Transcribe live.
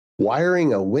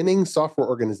Wiring a Winning Software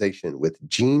Organization with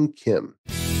Gene Kim.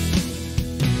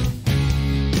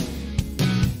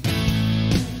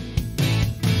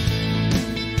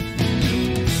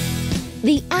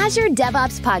 The Azure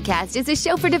DevOps Podcast is a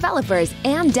show for developers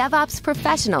and DevOps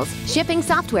professionals shipping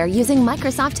software using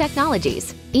Microsoft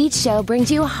technologies. Each show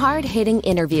brings you hard-hitting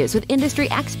interviews with industry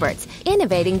experts,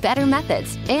 innovating better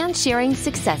methods, and sharing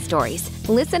success stories.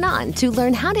 Listen on to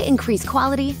learn how to increase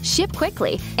quality, ship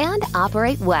quickly, and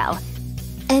operate well.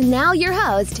 And now your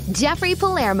host, Jeffrey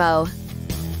Palermo.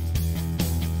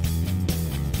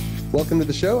 Welcome to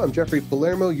the show. I'm Jeffrey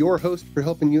Palermo, your host for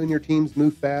helping you and your teams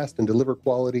move fast and deliver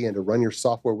quality and to run your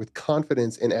software with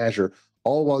confidence in Azure,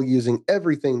 all while using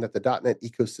everything that the .NET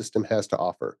ecosystem has to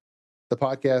offer. The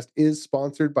podcast is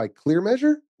sponsored by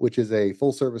ClearMeasure, which is a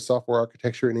full-service software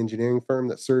architecture and engineering firm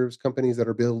that serves companies that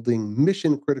are building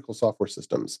mission-critical software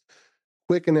systems.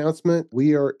 Quick announcement,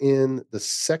 we are in the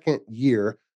second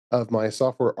year of my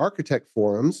software architect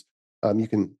forums. You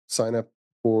can sign up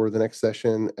for the next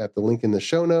session at the link in the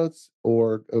show notes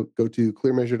or go to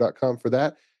clearmeasure.com for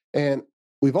that. And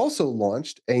we've also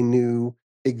launched a new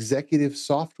executive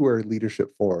software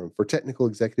leadership forum for technical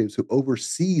executives who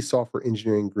oversee software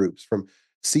engineering groups, from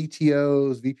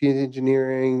CTOs, VP of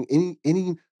engineering,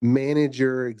 any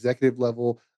manager, executive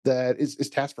level that is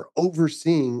tasked for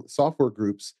overseeing software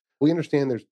groups. We understand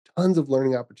there's tons of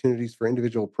learning opportunities for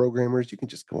individual programmers. You can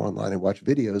just go online and watch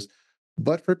videos.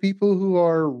 But for people who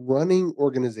are running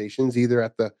organizations, either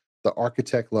at the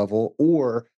architect level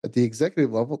or at the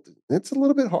executive level, it's a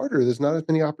little bit harder. There's not as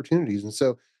many opportunities. And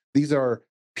so these are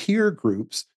peer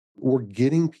groups. We're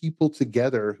getting people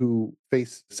together who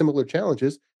face similar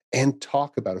challenges and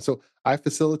talk about it. So I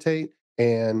facilitate,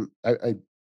 and I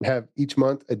have each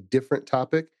month a different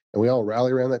topic, and we all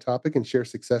rally around that topic and share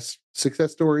success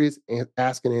stories, and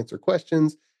ask and answer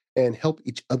questions, and help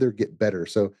each other get better.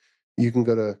 So you can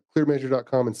go to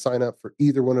clearmeasure.com and sign up for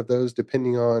either one of those,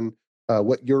 depending on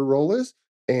what your role is.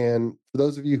 And for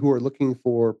those of you who are looking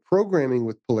for Programming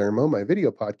with Palermo, my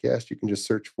video podcast, you can just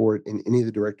search for it in any of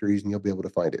the directories and you'll be able to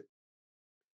find it.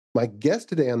 My guest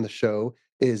today on the show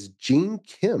is Gene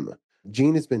Kim.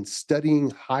 Gene has been studying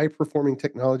high-performing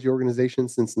technology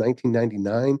organizations since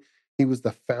 1999. He was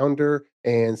the founder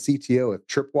and CTO of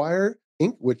Tripwire,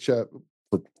 Inc., which for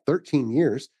 13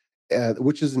 years,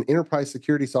 which is an enterprise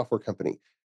security software company.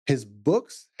 His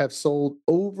books have sold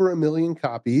over 1 million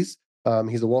copies.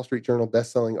 He's a Wall Street Journal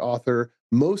bestselling author,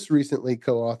 most recently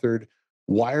co-authored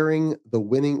Wiring the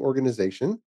Winning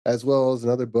Organization, as well as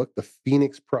another book, The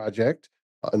Phoenix Project,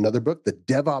 another book, The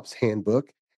DevOps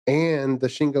Handbook, and the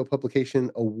Shingo Publication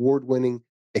Award-winning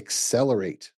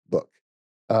Accelerate book.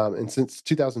 And since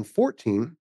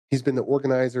 2014, he's been the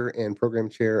organizer and program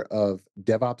chair of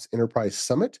DevOps Enterprise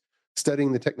Summit,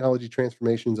 studying the technology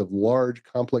transformations of large,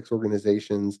 complex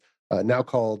organizations, now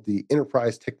called the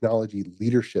Enterprise Technology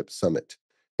Leadership Summit.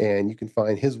 And you can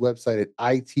find his website at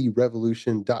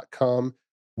itrevolution.com.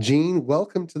 Gene,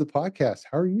 welcome to the podcast.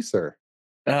 How are you, sir?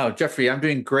 Oh, Jeffrey, I'm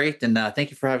doing great. And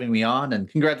thank you for having me on. And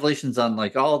congratulations on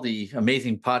all the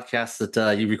amazing podcasts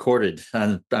that you recorded.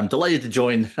 And I'm delighted to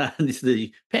join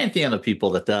the pantheon of people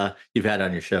that you've had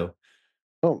on your show.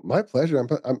 Oh, my pleasure.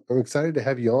 I'm excited to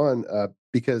have you on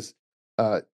because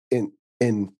in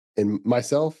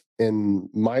myself, in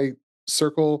my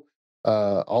circle,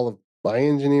 all of my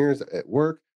engineers at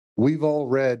work, we've all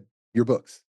read your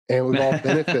books and we've all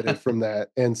benefited from that.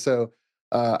 And so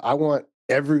I want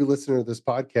every listener of this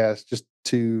podcast just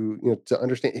to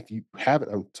understand, if you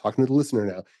haven't, I'm talking to the listener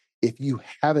now, if you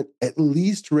haven't at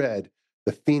least read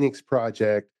the Phoenix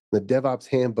Project, the DevOps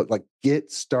Handbook, like,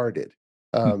 get started.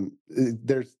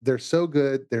 They're so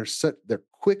good. They're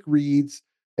quick reads.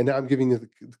 And now I'm giving you the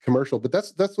commercial, but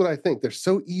that's what I think. They're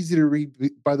so easy to read.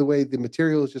 By the way, the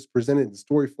material is just presented in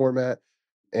story format,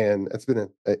 and that's been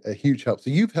a huge help.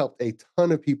 So you've helped a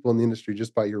ton of people in the industry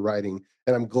just by your writing,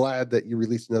 and I'm glad that you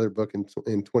released another book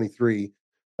in 23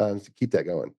 to keep that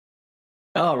going.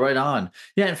 Oh, right on.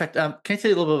 Yeah, in fact, can I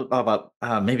tell you a little bit about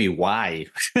maybe why,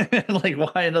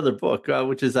 why another book,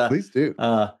 which is Please do.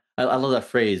 I love that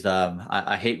phrase.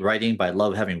 I hate writing, but I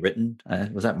love having written.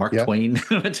 Was that Mark Twain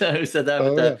who said that?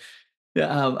 Oh,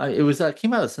 yeah. It was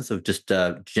came out of a sense of just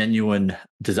genuine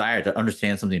desire to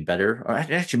understand something better. Or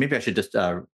actually, maybe I should just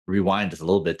rewind just a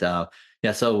little bit.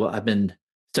 So I've been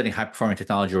studying high performing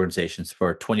technology organizations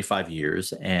for 25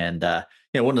 years, and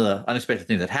one of the unexpected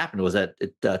things that happened was that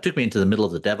it took me into the middle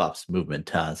of the DevOps movement.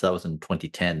 So that was in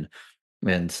 2010.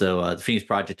 And so the Phoenix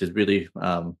Project is really,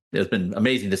 it's been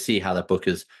amazing to see how that book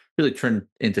has really turned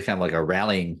into kind of like a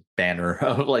rallying banner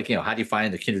of like, how do you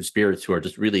find the kindred spirits who are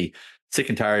just really sick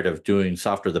and tired of doing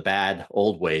software the bad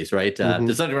old ways, right? Mm-hmm.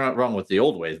 There's nothing wrong with the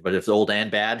old ways, but if it's old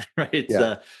and bad, right, it's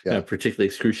Yeah. Yeah. particularly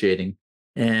excruciating.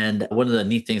 And one of the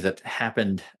neat things that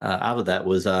happened out of that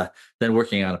was then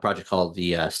working on a project called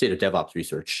the State of DevOps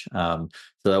Research. So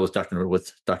that was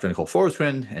with Dr. Nicole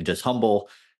Forsgren and Jess Humble.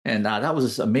 And that was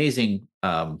this amazing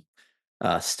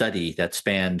study that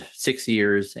spanned 6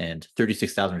 years and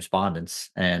 36,000 respondents.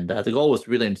 And the goal was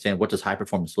to really understand, what does high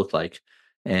performance look like,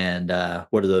 and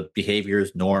what are the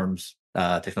behaviors, norms,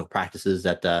 technical practices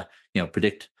that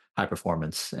predict high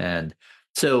performance. And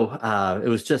so it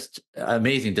was just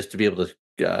amazing just to be able to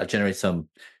generate some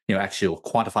actual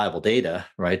quantifiable data,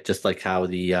 right? Just like how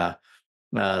the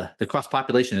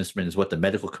cross-population instrument is what the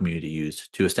medical community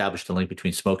used to establish the link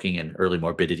between smoking and early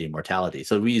morbidity and mortality.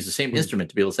 So we use the same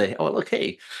instrument to be able to say, oh, look,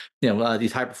 hey,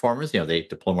 these high performers, they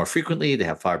deploy more frequently, they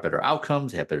have far better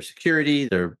outcomes, they have better security,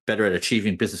 they're better at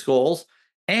achieving business goals.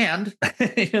 And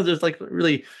there's like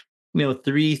really,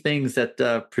 three things that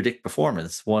predict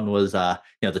performance. One was, the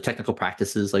technical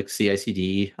practices like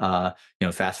CI/CD,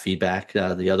 fast feedback.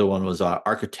 The other one was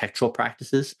architectural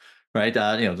practices, right?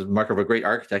 The mark of a great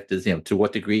architect is, to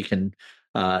what degree can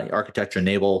architecture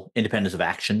enable independence of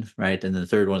action, right? And then the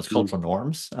third one is cultural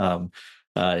norms. I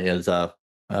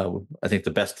think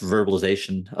the best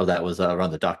verbalization of that was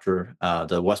around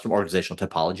the Western organizational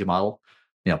typology model,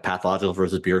 pathological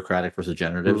versus bureaucratic versus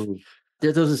generative.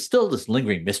 There was still this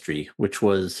lingering mystery, which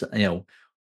was, in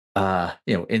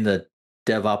the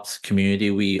DevOps community,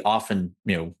 we often,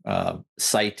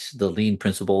 cite the lean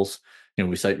principles.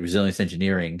 We cite resilience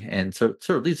engineering, and so it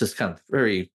sort of leaves us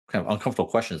very uncomfortable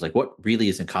questions like, what really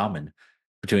is in common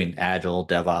between agile,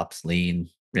 DevOps, lean,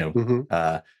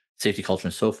 safety culture,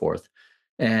 and so forth.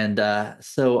 And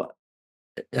so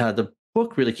the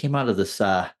book really came out of this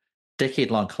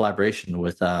decade-long collaboration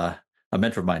with a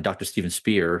mentor of mine, Dr. Stephen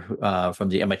Spear, from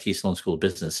the MIT Sloan School of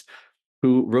Business,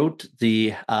 who wrote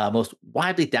the most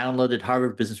widely downloaded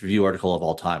Harvard Business Review article of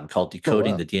all time called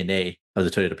Decoding the DNA of the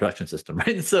Toyota Production System,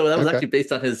 right? And so that was actually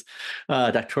based on his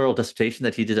doctoral dissertation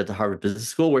that he did at the Harvard Business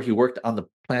School, where he worked on the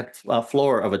plant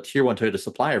floor of a tier 1 Toyota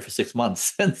supplier for 6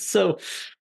 months. And so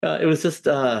it was just,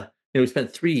 we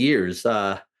spent 3 years,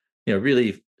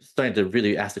 really starting to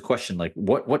really ask the question, like,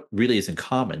 what really is in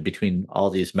common between all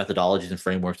these methodologies and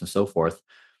frameworks and so forth.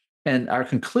 And our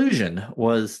conclusion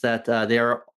was that they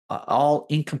are all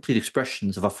incomplete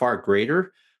expressions of a far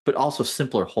greater, but also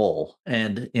simpler whole.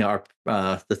 And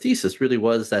the thesis really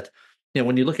was that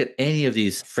when you look at any of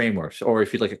these frameworks, or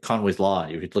if you look at Conway's Law,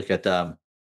 if you look at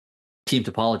team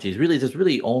topologies, really there's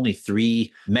really only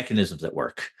 3 mechanisms that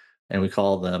work, and we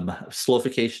call them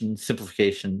slowification,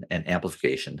 simplification, and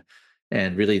amplification.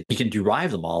 And really, you can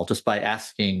derive them all just by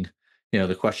asking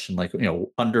the question, like,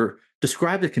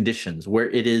 describe the conditions where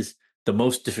it is the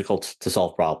most difficult to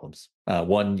solve problems.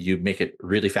 One, you make it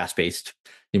really fast-paced.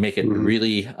 You make it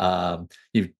really,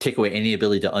 you take away any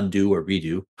ability to undo or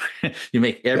redo. You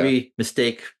make every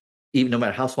mistake, even no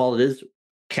matter how small it is,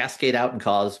 cascade out and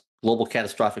cause global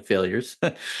catastrophic failures,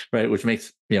 right? Which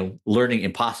makes learning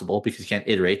impossible because you can't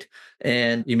iterate.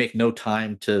 And you make no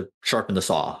time to sharpen the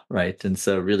saw, right? And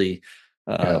so really,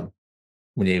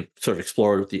 when you sort of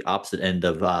explore the opposite end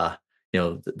of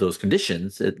those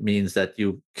conditions, it means that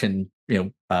you can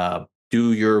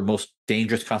do your most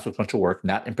dangerous consequential work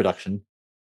not in production,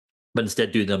 but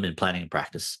instead do them in planning and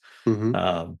practice.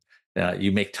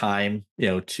 You make time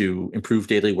to improve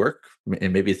daily work,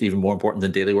 and maybe it's even more important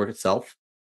than daily work itself.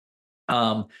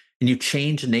 And you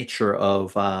change the nature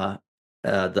of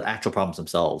the actual problems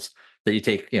themselves. That you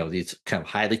take these kind of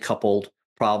highly coupled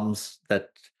problems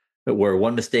where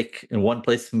one mistake in one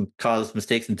place can cause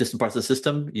mistakes in distant parts of the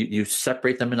system. You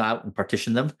separate them out and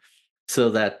partition them, so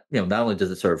that not only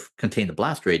does it sort of contain the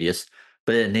blast radius,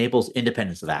 but it enables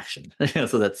independence of action.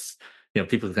 So that's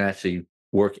people can actually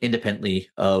work independently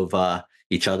of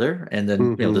each other. And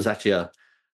then there's actually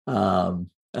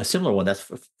a similar one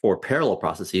that's for parallel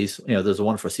processes. There's a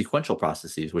one for sequential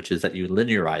processes, which is that you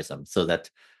linearize them so that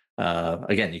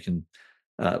again you can.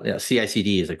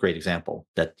 CI/CD is a great example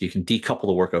that you can decouple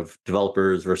the work of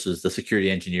developers versus the security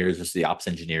engineers versus the ops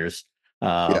engineers,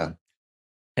 and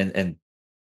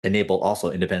enable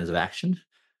also independence of action.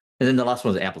 And then the last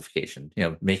one is amplification.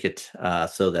 Make it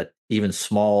so that even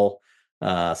small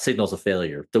signals of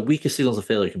failure, the weakest signals of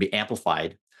failure, can be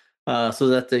amplified so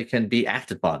that they can be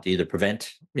acted upon to either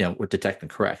prevent, or detect and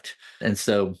correct. And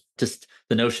so just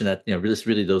the notion that,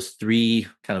 really those 3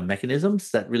 kind of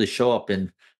mechanisms that really show up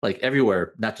in like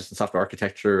everywhere, not just in software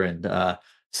architecture and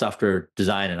software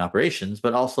design and operations,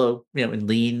 but also, in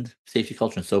lean, safety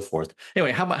culture, and so forth.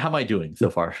 Anyway, how am I doing so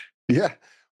far? Yeah.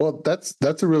 Well, that's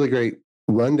a really great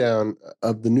rundown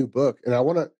of the new book. And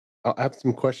I'll have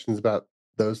some questions about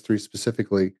those three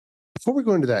specifically. Before we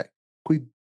go into that, can we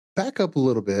back up a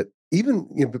little bit? Even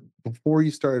before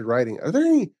you started writing,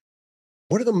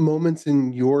 what are the moments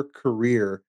in your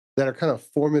career that are kind of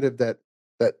formative that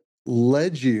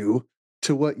led you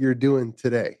to what you're doing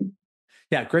today?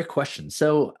 Yeah, great question.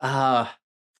 So,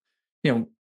 you know,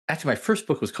 actually, my first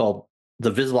book was called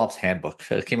The VisOps Handbook.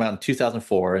 It came out in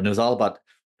 2004, and it was all about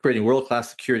creating world-class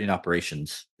security and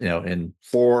operations, in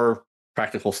 4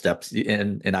 practical steps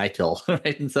in ITIL,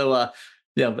 right? And so,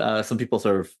 some people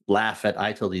sort of laugh at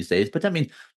ITIL these days, but I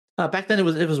mean, back then it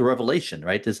was a revelation,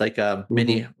 right? It's like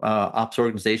many Hmm. ops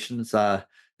organizations. There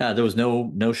was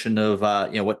no notion of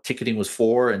what ticketing was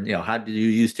for, and how do you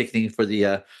use ticketing for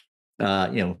the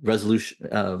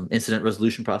resolution, incident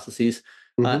resolution processes.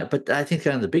 Hmm. But I think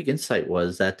kind of the big insight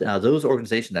was that those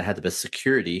organizations that had the best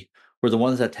security were the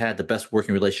ones that had the best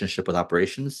working relationship with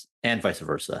operations, and vice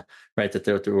versa, right? That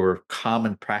there were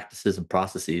common practices and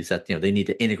processes that they need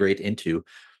to integrate into,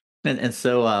 and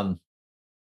so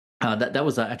that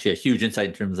was actually a huge insight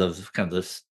in terms of kind of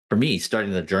this, for me,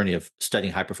 starting the journey of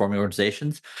studying high performing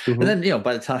organizations. And Hmm. then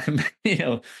by the time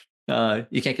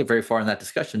you can't get very far in that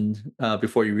discussion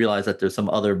before you realize that there's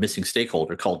some other missing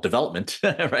stakeholder called development,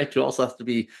 right? Who also has to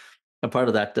be a part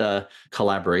of that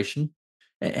collaboration.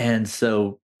 And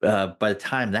so by the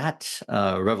time that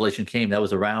revelation came, that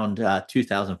was around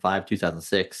 2005,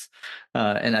 2006.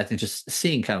 And I think just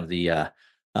seeing kind of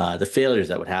the failures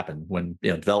that would happen when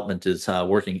development is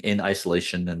working in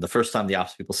isolation, and the first time the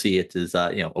ops people see it is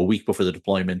a week before the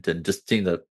deployment, and just seeing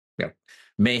the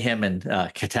mayhem and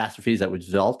catastrophes that would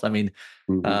result. I mean,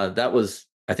 Hmm. that was,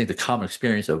 I think, the common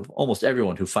experience of almost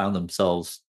everyone who found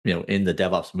themselves in the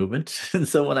DevOps movement. And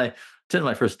so when I attended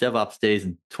my first DevOps days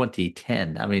in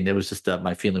 2010, I mean, it was just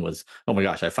my feeling was, oh my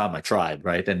gosh, I found my tribe,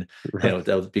 right? And Right.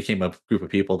 that became a group of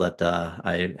people that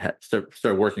I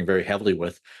started working very heavily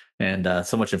with, and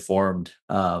so much informed.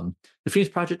 The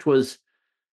Phoenix project was,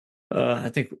 I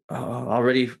think,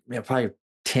 already probably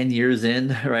 10 years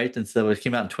in, right? And so it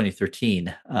came out in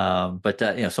 2013. But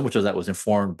so much of that was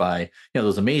informed by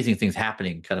those amazing things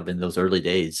happening kind of in those early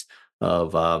days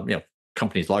of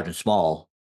companies large and small,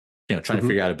 trying to Hmm.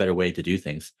 figure out a better way to do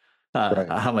things. Right.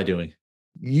 How am I doing?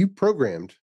 You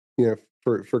programmed,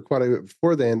 for quite a bit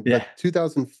before then, Yeah. but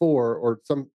 2004 or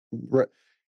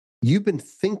you've been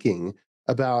thinking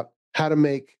about how to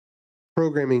make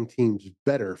programming teams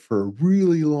better for a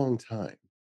really long time,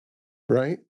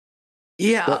 right?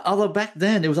 Yeah, That although back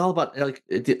then it was all about like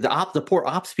the poor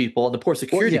ops people and the poor well,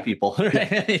 security yeah, people, yeah.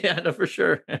 right? Yeah, no, for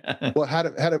sure. Well, how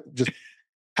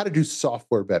to do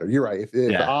software better. You're right. If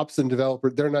Yeah, ops and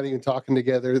developer they're not even talking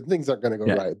together, things aren't going to go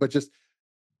yeah. right. But just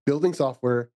building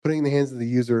software, putting it in the hands of the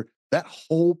user, that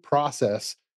whole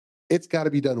process, it's got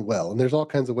to be done well. And there's all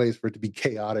kinds of ways for it to be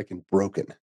chaotic and broken.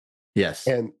 Yes.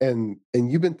 And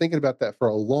you've been thinking about that for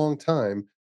a long time.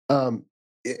 Um,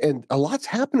 and a lot's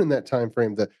happened in that time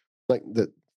frame. That like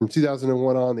the From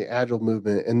 2001 on, the agile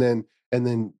movement, and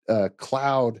then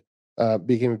cloud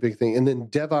became a big thing, and then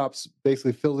DevOps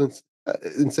basically filled in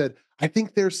and said, "I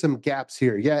think there's some gaps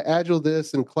here. Yeah, agile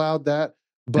this and cloud that,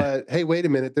 but hey, wait a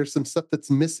minute, there's some stuff that's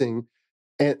missing."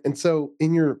 And so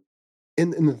in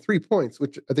the 3 points,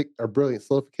 which I think are brilliant: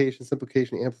 solidification,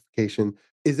 simplification, amplification.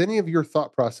 Is any of your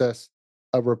thought process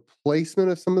a replacement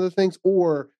of some of the things,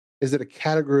 or is it a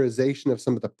categorization of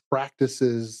some of the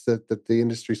practices that the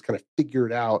industry's kind of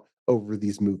figured out over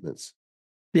these movements?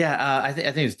 Yeah, I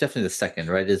think it's definitely the second,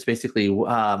 right? It's basically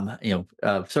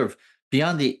sort of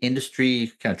beyond the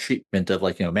industry kind of treatment of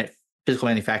like physical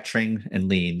manufacturing and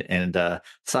lean and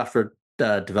software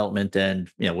development and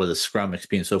with a Scrum,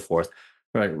 XP, and so forth.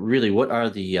 Right? Really, what are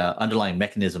the underlying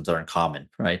mechanisms that are in common,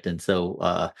 right? And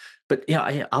so, but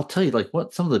I'll tell you, like,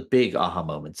 what some of the big aha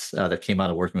moments that came out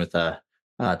of working with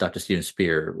Dr. Steven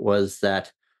Spear was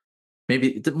that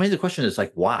maybe the question is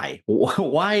like why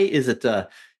why is it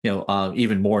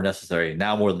even more necessary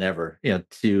now more than ever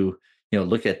to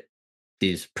look at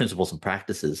these principles and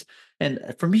practices.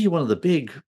 And for me, one of the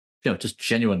big just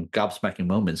genuine gobsmacking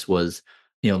moments was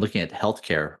looking at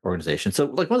healthcare organizations. So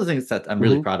like one of the things that I'm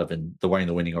really Mhm. proud of in the Wiring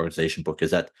the Winning organization book is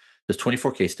that there's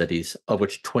 24 case studies, of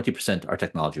which 20% are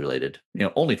technology related,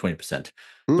 only 20%.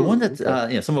 The one that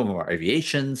Okay. some of them are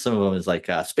aviation, some of them is like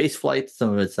space flight,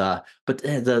 some of it's but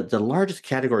the largest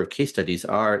category of case studies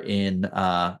are in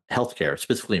healthcare,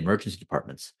 specifically emergency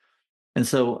departments. And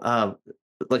so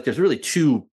like there's really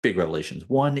two big revelations.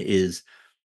 One is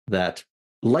that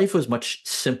life was much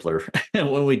simpler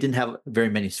when we didn't have very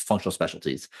many functional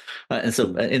specialties. And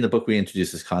so in the book, we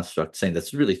introduce this construct saying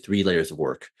that's really 3 layers of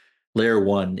work. Layer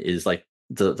 1 is like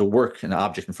the work and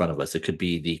object in front of us. It could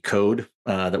be the code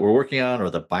that we're working on, or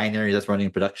the binary that's running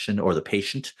in production, or the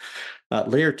patient.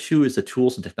 Layer 2 is the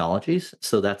tools and technologies.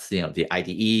 So that's the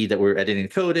IDE that we're editing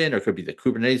code in, or it could be the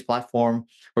Kubernetes platform,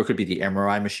 or it could be the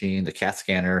MRI machine, the CAT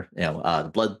scanner,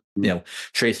 the blood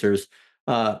tracers.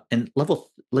 And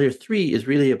layer 3 is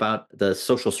really about the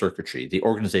social circuitry, the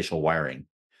organizational wiring.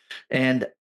 And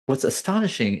what's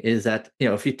astonishing is that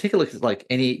if you take a look at like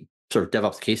any sort of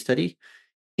DevOps case study,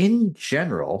 in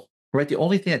general, right, the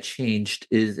only thing that changed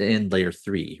is in layer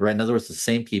 3, right? In other words, the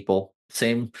same people,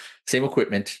 same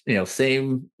equipment,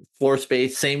 same floor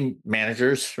space, same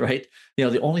managers, right?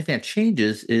 The only thing that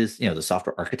changes is the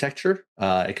software architecture.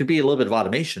 It could be a little bit of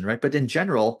automation, right? But in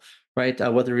general, right,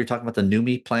 whether you're talking about the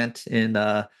NUMI plant in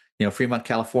Fremont,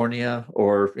 California,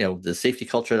 or the safety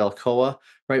culture at Alcoa,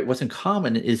 right? What's in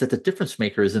common is that the difference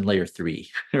maker is in layer 3,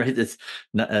 right? It's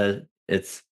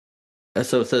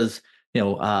so it says,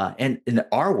 and in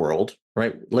our world,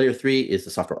 right, layer 3 is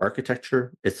the software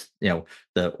architecture. It's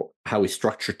the how we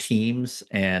structure teams,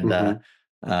 and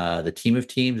the team of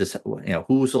teams is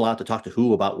who's allowed to talk to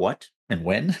who about what and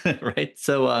when, right?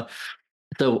 So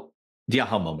the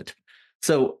aha moment.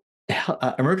 So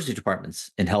emergency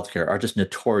departments in healthcare are just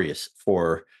notorious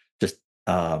for just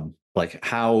like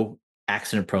how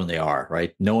accident prone they are,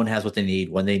 right? No one has what they need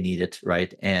when they need it,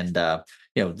 right? And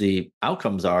the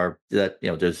outcomes are that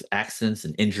there's accidents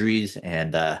and injuries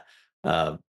and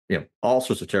all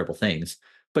sorts of terrible things.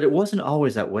 But it wasn't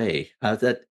always that way.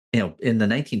 That in the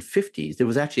 1950s, there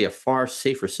was actually a far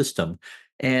safer system.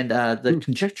 And the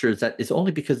conjecture is that it's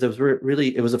only because there was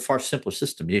it was a far simpler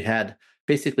system. You had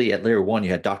basically at layer 1,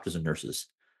 you had doctors and nurses.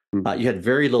 You had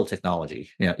very little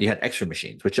technology. You had X-ray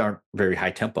machines, which aren't very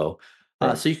high tempo.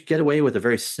 Right. So you could get away with a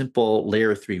very simple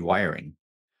layer 3 wiring.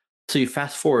 So you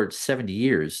fast forward 70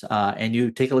 years and you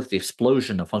take a look at the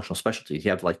explosion of functional specialties. You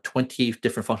have like 20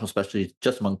 different functional specialties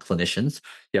just among clinicians.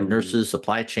 You have nurses,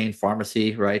 supply chain,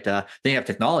 pharmacy, right? Then you have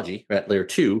technology at layer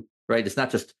 2, right? It's not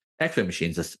just X-ray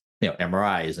machines, it's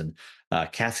MRIs and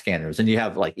CAT scanners, and you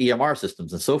have like EMR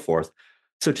systems and so forth.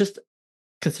 So just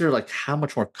consider like how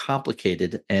much more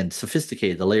complicated and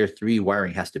sophisticated the layer 3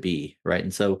 wiring has to be, right?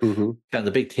 And so kind of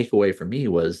the big takeaway for me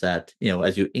was that,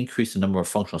 as you increase the number of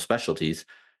functional specialties,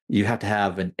 you have to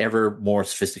have an ever more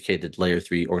sophisticated layer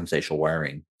 3 organizational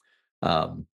wiring.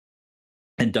 And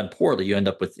done poorly, you end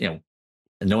up with,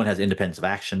 no one has independence of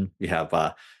action. You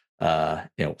have,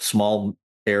 small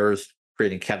errors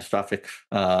creating catastrophic,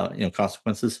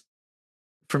 consequences.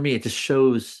 For me, it just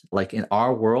shows like in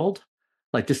our world,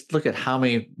 like just look at how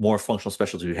many more functional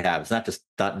specialties we have. It's not just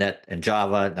 .NET and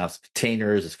Java. Now it's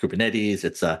containers, it's Kubernetes,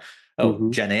 it's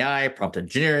Gen AI, prompt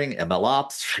engineering, ML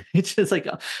ops. It's just like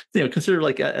consider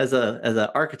like as an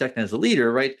architect and as a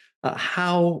leader, right?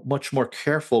 How much more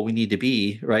careful we need to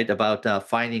be, right, about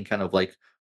finding kind of like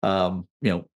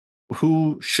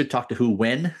who should talk to who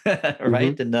when,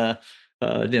 right? And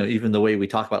even the way we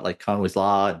talk about like Conway's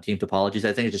law and team topologies,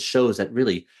 I think it just shows that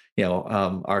really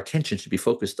our attention should be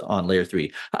focused on layer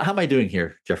 3. How am I doing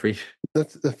here, Jeffrey?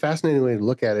 That's a fascinating way to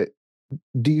look at it.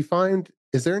 Do you find,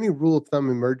 is there any rule of thumb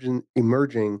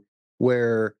emerging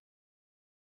where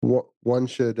one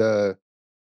should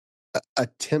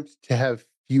attempt to have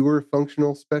fewer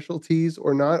functional specialties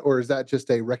or not? Or is that just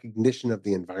a recognition of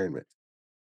the environment?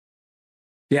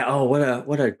 Yeah. Oh,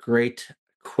 what a great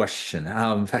question.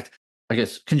 In fact, I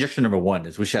guess conjecture number 1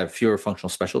 is we should have fewer functional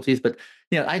specialties. But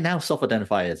I now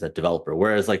self-identify as a developer,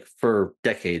 whereas like for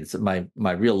decades, my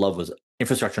real love was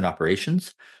infrastructure and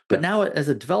operations. But now as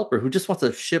a developer who just wants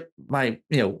to ship my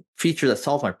feature that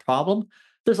solves my problem,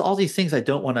 there's all these things I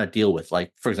don't want to deal with.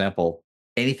 Like, for example,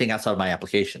 anything outside of my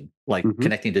application, like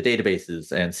connecting to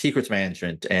databases and secrets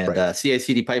management and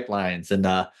CI/CD pipelines and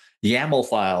YAML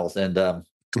files and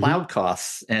cloud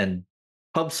costs and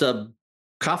PubSub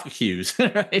Kafka queues,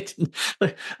 right?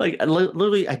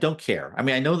 Literally, I don't care. I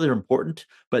mean, I know they're important,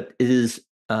 but it is,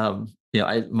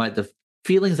 the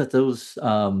feelings that those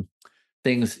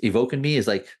things evoke in me is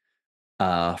like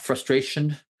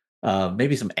frustration,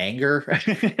 maybe some anger,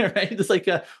 right? It's like,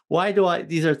 why do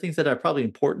these are things that are probably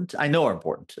important. I know are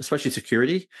important, especially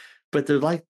security, but they're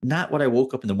like not what I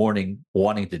woke up in the morning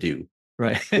wanting to do,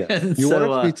 right? Yeah. You want it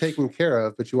to be taken care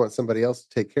of, but you want somebody else to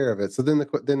take care of it. So then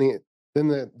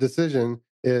the decision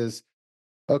is,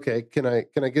 okay, can I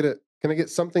get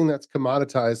something that's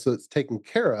commoditized so it's taken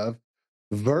care of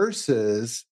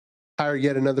versus hire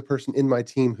yet another person in my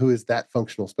team who is that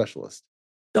functional specialist?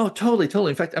 Oh, totally.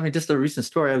 In fact, I mean, just a recent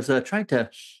story. I was trying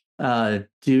to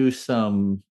do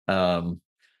some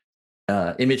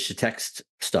image to text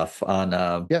stuff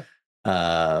on Yeah.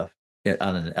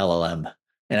 on an LLM,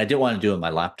 and I didn't want to do it on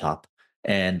my laptop.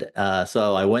 And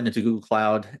so I went into Google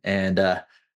Cloud and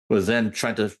was then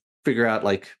trying to figure out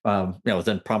was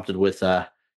then prompted with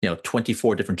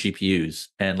 24 different GPUs,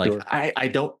 and Sure. I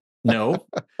don't know,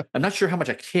 I'm not sure how much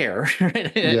I care.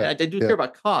 Right? Yeah. I do Yeah. care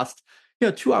about cost.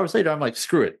 2 hours later, I'm like,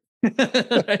 screw it.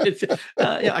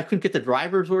 I couldn't get the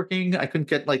drivers working. I couldn't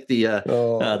get the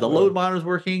load monitors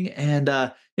working. And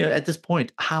at this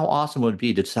point, how awesome would it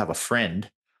be to just have a friend,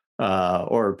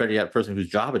 or better yet, a person whose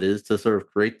job it is to sort of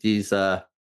create these VMs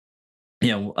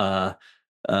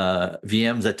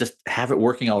that just have it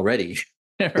working already,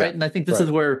 right? Yeah. And I think this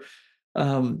is where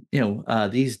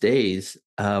these days,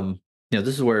 this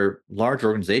is where large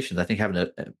organizations, I think, have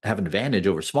an advantage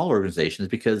over smaller organizations,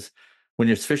 because when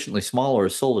you're sufficiently small or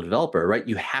a solo developer, right,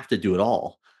 you have to do it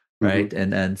all, right?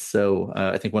 Mm-hmm. And so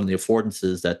I think one of the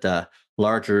affordances that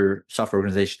larger software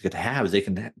organizations get to have is they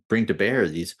can bring to bear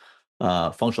these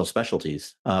functional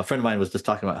specialties. A friend of mine was just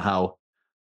talking about how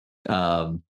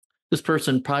this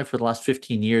person probably for the last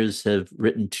 15 years have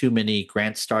written too many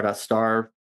grants star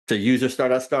to user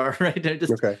star, right? They're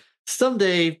just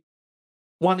someday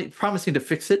promising to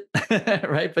fix it,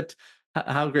 right? But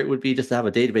how great would it be just to have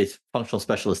a database functional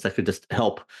specialist that could just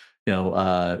help,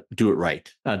 do it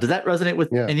right? Does that resonate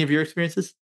with any of your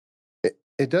experiences?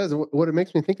 It does. What it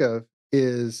makes me think of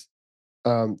is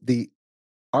the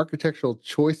architectural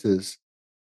choices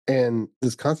and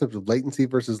this concept of latency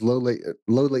versus low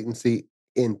latency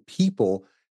in people.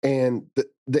 And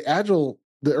the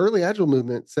early agile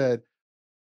movement said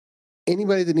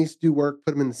anybody that needs to do work,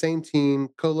 put them in the same team,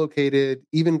 co-located,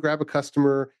 even grab a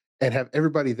customer and have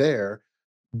everybody there.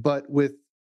 But with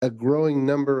a growing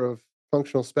number of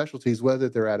functional specialties, whether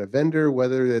they're at a vendor,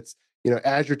 whether it's,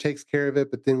 Azure takes care of it,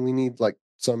 but then we need like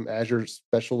some Azure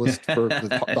specialist for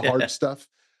the hard stuff.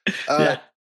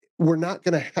 We're not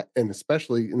going to, and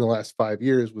especially in the last 5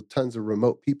 years with tons of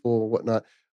remote people and whatnot,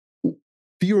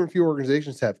 fewer and fewer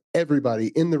organizations have everybody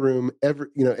in the room,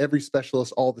 every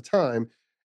specialist all the time.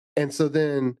 And so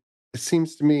then it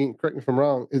seems to me, correct me if I'm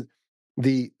wrong,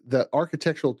 the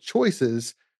architectural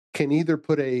choices can either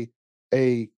put a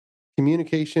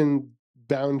communication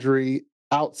boundary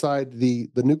outside the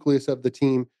nucleus of the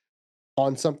team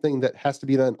on something that has to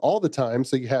be done all the time.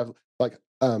 So you have like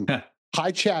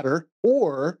high chatter,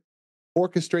 or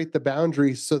orchestrate the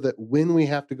boundaries so that when we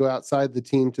have to go outside the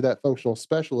team to that functional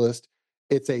specialist,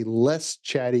 it's a less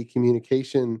chatty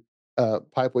communication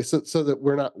pipeway, so that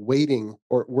we're not waiting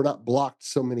or we're not blocked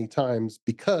so many times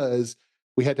because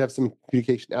we had to have some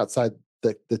communication outside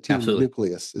the team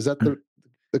nucleus. Is that the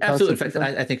Absolutely. concept? In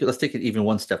fact, I think let's take it even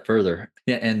one step further.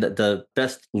 Yeah, and the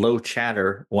best low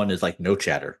chatter one is like no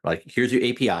chatter. Like, here's your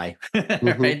API,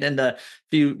 right? And if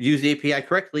you use the API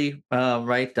correctly,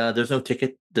 right, there's no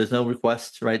ticket, there's no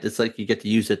request, right? It's like you get to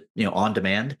use it, on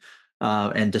demand.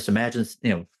 And just imagine,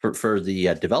 for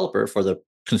the developer, for the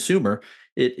consumer,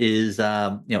 it is,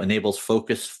 enables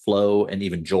focus, flow, and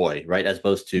even joy, right? As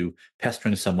opposed to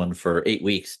pestering someone for 8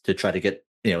 weeks to try to get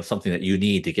something that you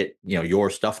need to get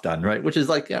your stuff done, right? Which is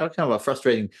like kind of a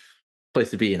frustrating place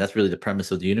to be, and that's really the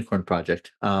premise of the Unicorn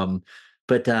Project.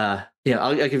 But I'll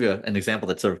give you an example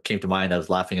that sort of came to mind. I was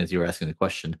laughing as you were asking the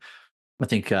question. I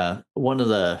think one of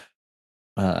the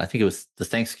I think it was the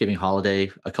Thanksgiving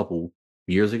holiday a couple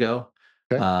years ago.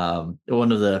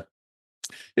 One of the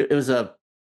it was a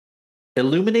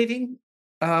illuminating.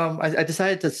 I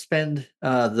decided to spend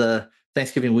the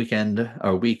Thanksgiving weekend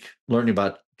or week learning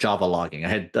about Java logging. I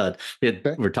had we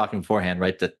were talking beforehand,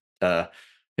 right? That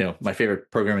my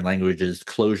favorite programming language is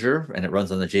Clojure, and it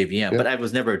runs on the JVM. But I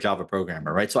was never a Java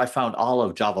programmer, right? So I found all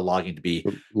of Java logging to be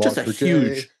just a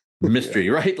huge mystery,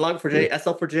 right? Log4j,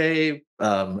 SL4j,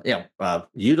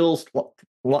 utils,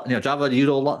 Java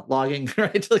util logging,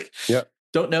 right? Like,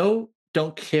 don't know,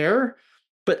 don't care.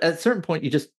 But at a certain point,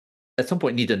 you just at some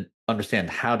point need to understand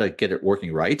how to get it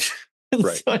working right.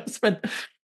 So I spent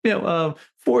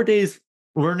 4 days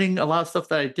learning a lot of stuff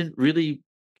that I didn't really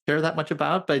care that much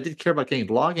about, but I did care about getting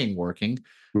logging working.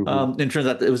 And it turns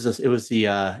out it was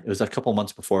a couple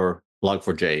months before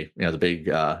Log4j, the big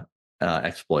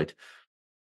exploit.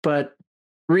 But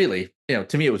really,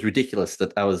 to me, it was ridiculous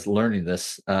that I was learning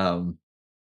this on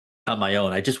my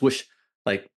own. I just wish,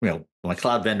 my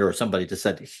cloud vendor or somebody just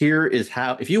said, here is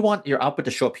how, if you want your output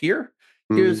to show up here,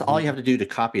 here's all you have to do to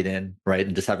copy it in, right?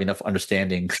 And just have enough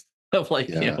understanding of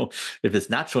if it's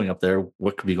not showing up there,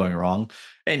 what could be going wrong?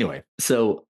 Anyway,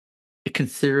 so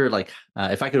consider like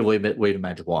if I could have waved a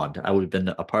magic wand, I would have been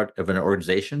a part of an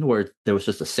organization where there was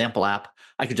just a sample app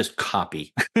I could just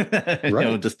copy,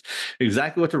 Right. just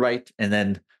exactly what to write, and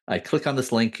then I click on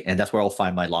this link, and that's where I'll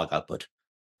find my log output.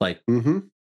 Like,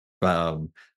 Mm-hmm.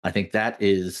 I think that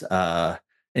is an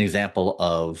example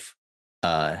of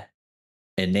uh,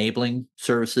 enabling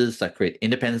services that create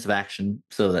independence of action,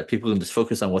 so that people can just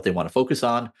focus on what they want to focus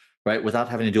on, right, without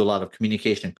having to do a lot of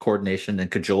communication and coordination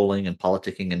and cajoling and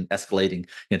politicking and escalating,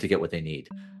 to get what they need.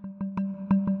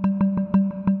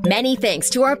 Many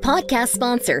thanks to our podcast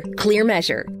sponsor,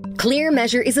 ClearMeasure.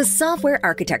 ClearMeasure is a software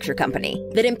architecture company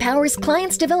that empowers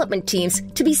clients' development teams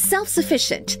to be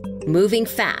self-sufficient, moving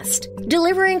fast,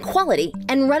 delivering quality,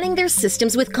 and running their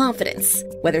systems with confidence.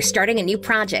 Whether starting a new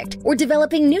project or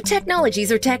developing new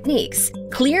technologies or techniques,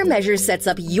 ClearMeasure sets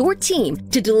up your team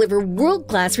to deliver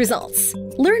world-class results.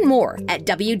 Learn more at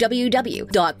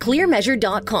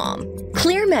www.clearmeasure.com.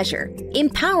 ClearMeasure,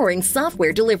 empowering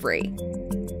software delivery.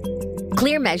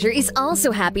 ClearMeasure is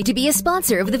also happy to be a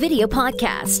sponsor of the video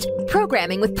podcast,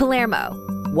 Programming with Palermo.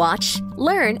 Watch,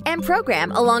 learn, and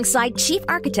program alongside Chief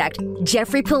Architect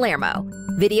Jeffrey Palermo.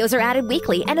 Videos are added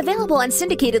weekly and available on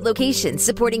syndicated locations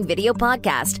supporting video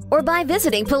podcast or by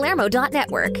visiting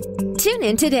palermo.network. Tune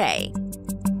in today.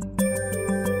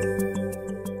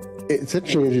 It's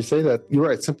interesting as you say that. You're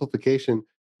right. Simplification.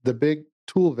 The big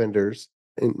tool vendors,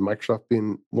 and Microsoft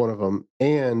being one of them,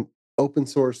 and open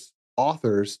source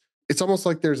authors, it's almost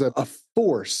like there's a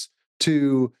force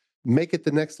to make it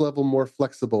the next level more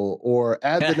flexible or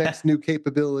add the next new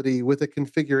capability with a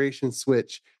configuration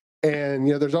switch. And,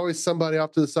 there's always somebody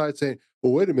off to the side saying,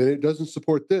 well, wait a minute, it doesn't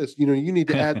support this. You need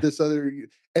to add this other.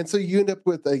 And so you end up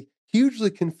with a hugely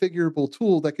configurable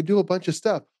tool that could do a bunch of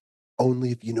stuff,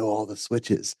 only if you know all the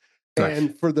switches. Right.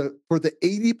 And for the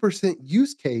 80%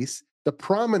 use case, the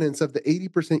prominence of the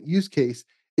 80% use case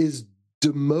is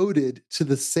demoted to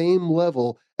the same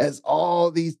level as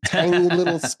all these tiny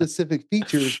little specific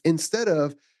features, instead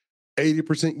of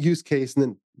 80% use case. And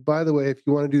then, by the way, if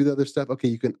you want to do the other stuff, okay,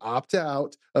 you can opt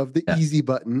out of the easy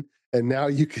button, and now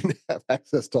you can have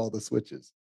access to all the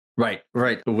switches. Right.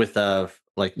 With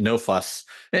like no fuss.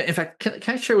 In fact, can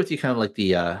I share with you kind of like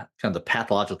the kind of the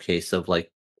pathological case of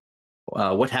like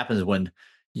what happens when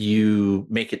you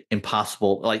make it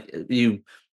impossible, like you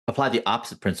apply the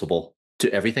opposite principle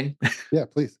to everything? Yeah,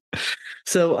 please.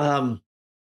 So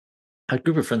a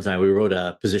group of friends and I, we wrote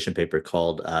a position paper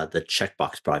called the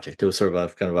Checkbox Project. It was sort of a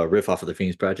kind of a riff off of the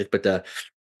Phoenix Project. But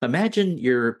imagine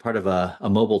you're part of a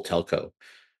mobile telco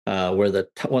where one of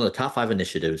the top 5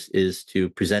 initiatives is to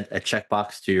present a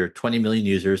checkbox to your 20 million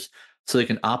users so they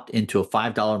can opt into a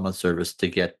 $5 a month service to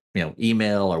get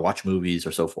email or watch movies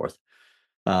or so forth.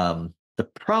 The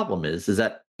problem is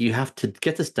that you have to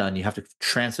get this done. You have to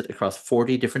transit across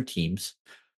 40 different teams,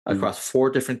 across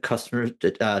 4 different customer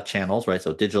channels, right?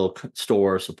 So digital,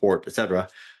 store, support, etc.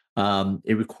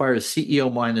 It requires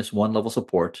CEO minus 1 level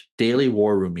support, daily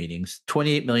war room meetings,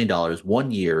 $28 million,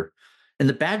 1 year. And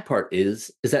the bad part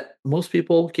is that most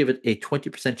people give it a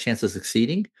 20% chance of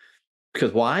succeeding.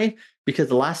 Because why? Because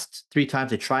the last 3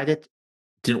 times they tried it,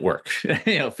 didn't work,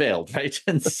 failed, right?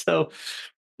 And so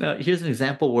here's an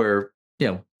example where,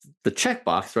 the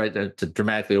checkbox, right, to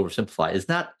dramatically oversimplify, is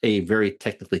not a very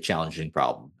technically challenging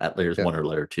problem at layers 1 or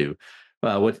layer 2.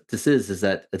 What this is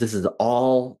that this is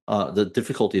all, the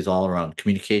difficulty is all around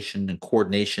communication and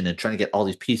coordination and trying to get all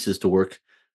these pieces to work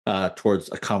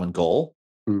towards a common goal.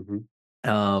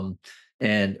 Mm-hmm.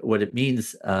 And what it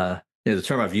means, the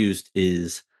term I've used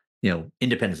is,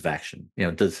 independence of action.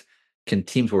 Can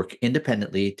teams work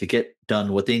independently to get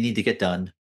done what they need to get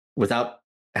done without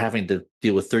having to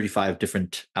deal with 35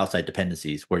 different outside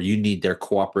dependencies where you need their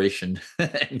cooperation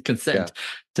and consent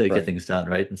to get things done,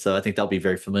 right? And so I think that'll be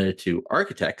very familiar to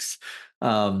architects,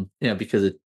 because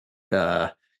it,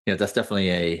 that's definitely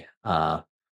a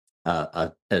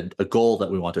goal that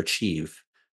we want to achieve.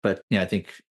 But I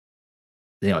think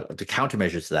the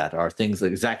countermeasures to that are things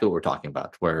like exactly what we're talking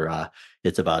about, where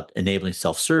it's about enabling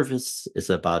self-service, it's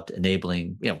about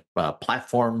enabling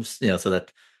platforms, so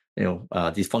that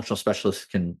these functional specialists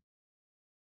can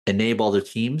enable their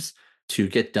teams to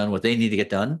get done what they need to get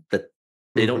done, that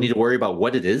they don't need to worry about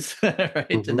what it is, right?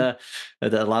 And that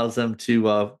allows them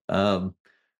to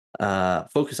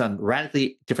focus on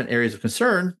radically different areas of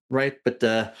concern, right? But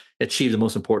achieve the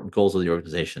most important goals of the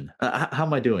organization. How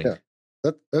am I doing? Yeah,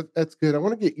 that's good. I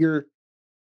want to get your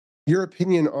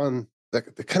opinion on the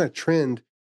kind of trend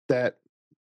that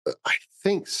I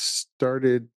think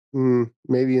started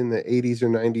maybe in the 80s or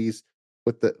 90s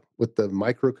with the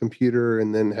microcomputer,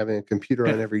 and then having a computer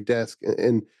on every desk.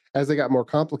 And as they got more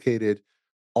complicated,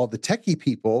 all the techie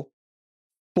people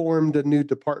formed a new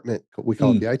department. We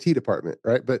call it the IT department,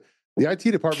 right? But the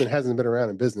IT department hasn't been around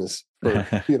in business for,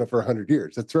 for 100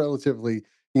 years. It's relatively,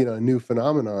 a new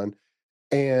phenomenon.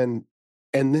 And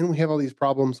then we have all these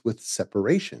problems with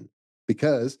separation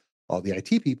because all the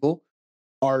IT people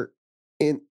are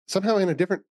somehow in a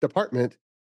different department,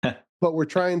 but we're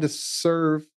trying to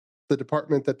serve the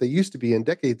department that they used to be in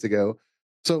decades ago.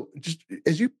 So just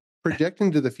as you project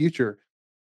into the future,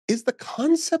 is the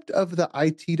concept of the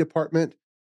IT department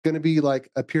going to be like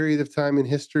a period of time in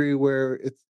history where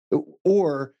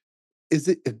or is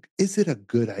it a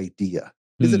good idea?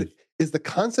 Is the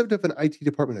concept of an IT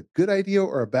department a good idea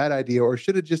or a bad idea, or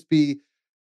should it just be,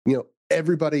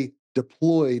 everybody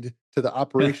deployed to the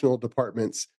operational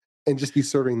departments and just be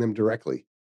serving them directly?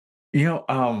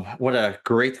 What a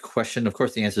great question. Of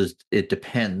course, the answer is it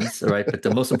depends, right? But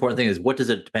the most important thing is, what does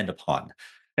it depend upon?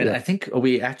 And I think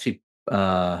we actually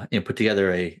put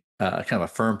together a kind of a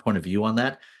firm point of view on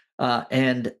that.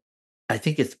 And I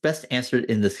think it's best answered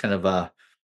in this kind of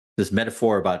this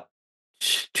metaphor about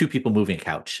two people moving a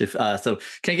couch. So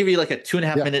can I give you like a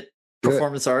 2.5 minute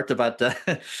performance art about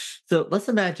so let's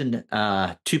imagine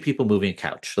two people moving a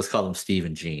couch. Let's call them Steve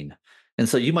and Gene. And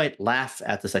so you might laugh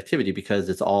at this activity because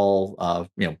it's all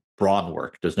brawn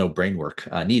work. There's no brain work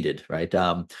needed, right?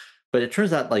 But it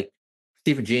turns out like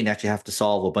Steve and Gene actually have to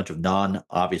solve a bunch of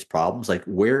non-obvious problems, like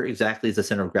where exactly is the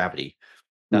center of gravity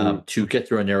to get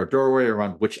through a narrow doorway,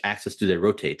 around which axis do they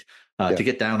rotate, to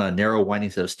get down a narrow winding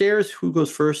set of stairs, who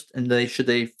goes first, and should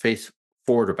they face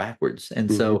forward or backwards?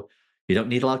 And so you don't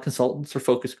need a lot of consultants or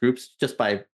focus groups. Just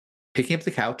by picking up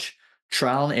the couch,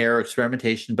 trial and error,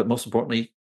 experimentation, but most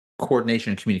importantly, coordination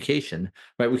and communication,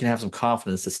 right? We can have some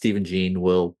confidence that Steve and Gene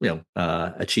will,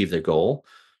 achieve their goal.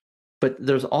 But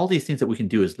there's all these things that we can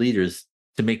do as leaders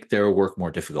to make their work more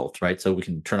difficult, right? So we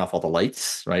can turn off all the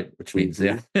lights, right? Which means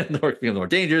the work becomes more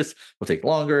dangerous, will take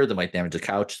longer, they might damage the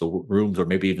couch, the rooms, or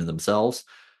maybe even themselves.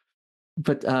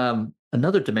 But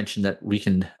another dimension that we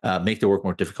can make the work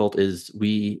more difficult is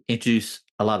we introduce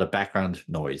a lot of background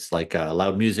noise, like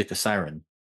loud music, a siren.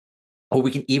 Or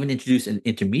we can even introduce an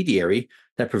intermediary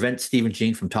that prevents Steve and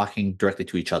Gene from talking directly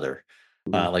to each other,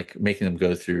 like making them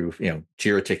go through,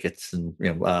 Jira tickets and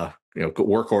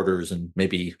work orders and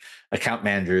maybe account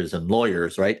managers and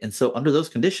lawyers, right? And so under those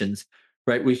conditions,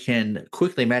 right, we can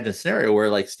quickly imagine a scenario where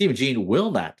like Steve and Gene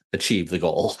will not achieve the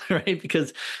goal, right?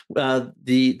 Because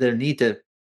their need to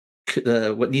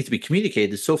what needs to be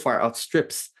communicated so far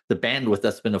outstrips the bandwidth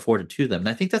that's been afforded to them. And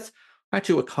I think that's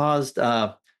actually what caused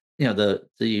the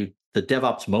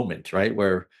DevOps moment, right?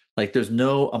 Where like there's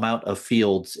no amount of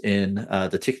fields in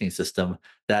the ticketing system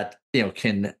that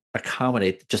can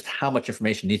accommodate just how much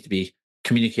information needs to be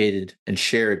communicated and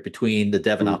shared between the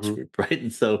dev and ops group, right?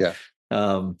 And so,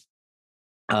 and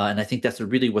I think that's what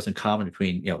really wasn't common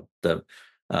between the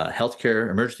healthcare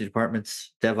emergency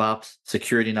departments, DevOps,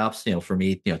 security and ops. For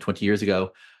me, 20 years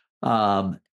ago,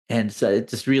 and so it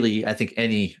just really, I think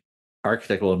any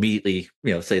architect will immediately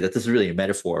say that this is really a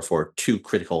metaphor for two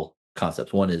critical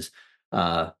concepts. One is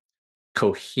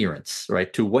coherence,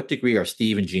 right? To what degree are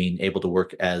Steve and Gene able to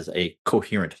work as a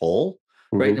coherent whole,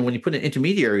 right? And when you put an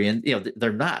intermediary in,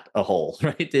 they're not a whole,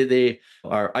 right? They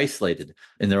are isolated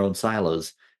in their own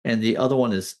silos. And the other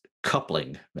one is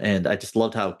coupling. And I just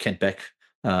loved how Kent Beck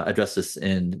addressed this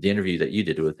in the interview that you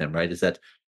did with him, right? Is that,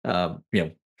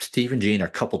 Steve and Gene are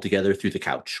coupled together through the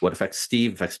couch. What affects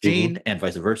Steve affects Gene and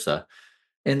vice versa.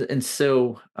 And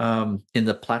so in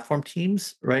the platform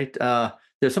teams, right,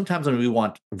 there's sometimes when we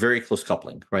want very close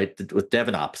coupling, right? With dev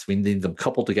and ops, we need them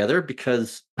coupled together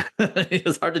because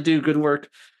it's hard to do good work,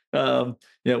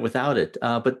 without it.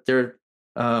 But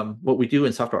what we do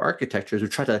in software architecture is we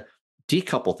try to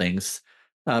decouple things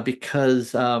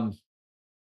because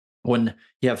when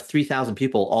you have 3,000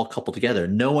 people all coupled together,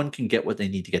 no one can get what they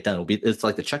need to get done. It's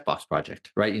like the checkbox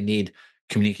project, right? You need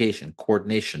communication,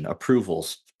 coordination,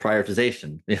 approvals,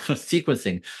 prioritization,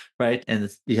 sequencing, right? And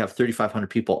you have 3,500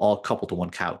 people all coupled to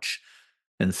one couch.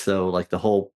 And so like the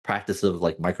whole practice of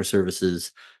like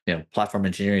microservices, platform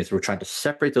engineering is we're trying to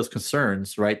separate those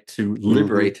concerns, right? To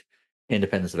liberate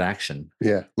independence of action.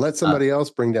 Yeah. Let somebody else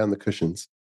bring down the cushions.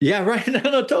 Yeah, right. No,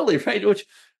 totally. Right. Which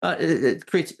it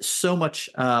creates so much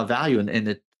value and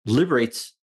it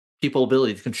liberates people's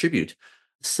ability to contribute.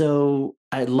 So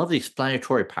I love the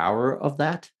explanatory power of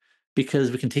that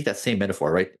because we can take that same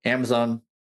metaphor, right? Amazon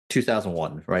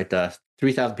 2001, right?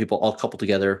 3,000 people all coupled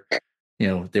together.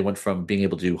 They went from being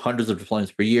able to do hundreds of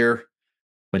deployments per year,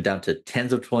 went down to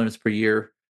tens of deployments per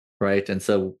year, right? And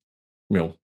so,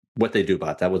 what they do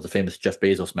about that was the famous Jeff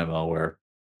Bezos memo where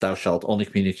thou shalt only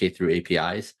communicate through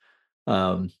APIs.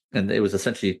 And it was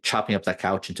essentially chopping up that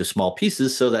couch into small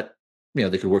pieces so that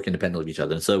they could work independently of each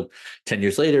other. And so 10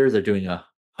 years later, they're doing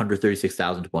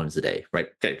 136,000 deployments a day, right?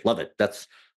 Okay, love it. That's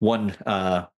one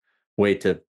way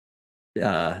to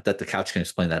that the couch can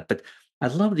explain that. But I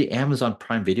love the Amazon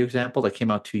Prime Video example that came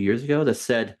out 2 years ago that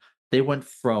said they went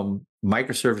from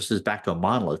microservices back to a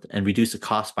monolith and reduced the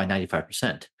cost by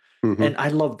 95%. Mm-hmm. And I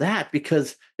love that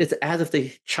because it's as if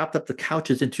they chopped up the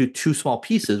couches into two small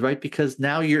pieces, right? Because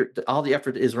now all the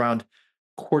effort is around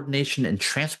coordination and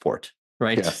transport,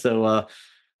 right? Yeah. So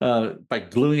by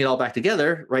gluing it all back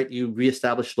together, right, you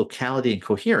reestablish locality and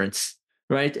coherence,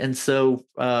 right? And so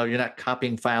you're not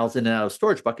copying files in and out of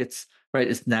storage buckets, right?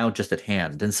 It's now just at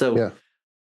hand. And so,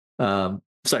 Yeah.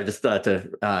 sorry, just to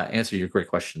answer your great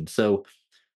question. So,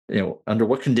 under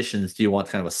what conditions do you want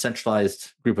kind of a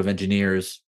centralized group of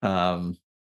engineers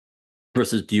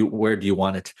versus where do you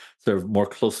want it sort of more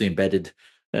closely embedded,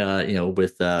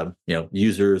 with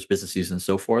users, business users, and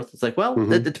so forth? It's like, well,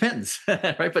 Mm-hmm. it depends,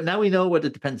 right? But now we know what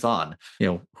it depends on.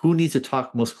 Who needs to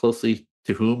talk most closely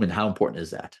to whom, and how important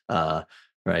is that,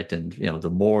 right? And the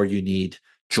more you need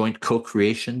joint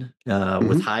co-creation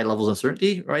with high levels of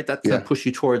uncertainty, right? That's going to push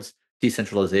you towards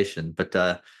decentralization. But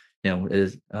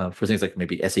is for things like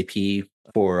maybe SAP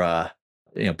for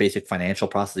basic financial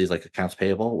processes like accounts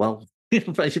payable. Well, you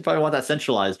should probably want that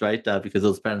centralized, right? Because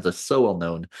those patterns are so well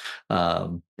known.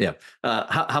 How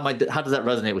does that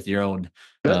resonate with your own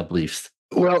beliefs?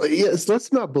 Well, yes,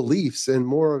 that's not beliefs, and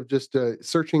more of just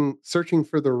searching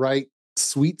for the right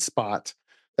sweet spot,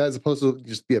 as opposed to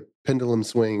just be a pendulum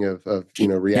swing of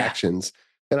reactions.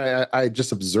 And I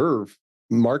just observe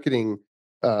marketing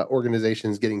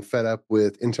organizations getting fed up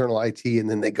with internal IT, and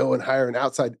then they go and hire an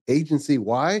outside agency.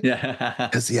 Why? Yeah.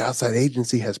 Because the outside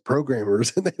agency has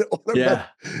programmers, and they don't want to run.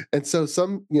 And so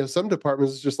some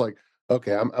departments is just like,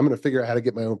 okay, I'm going to figure out how to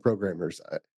get my own programmers.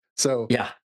 So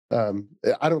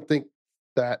I don't think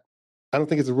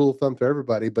it's a rule of thumb for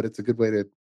everybody, but it's a good way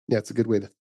to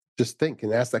just think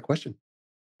and ask that question.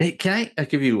 Hey, can I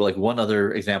give you like one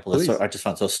other example that I just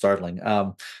found so startling?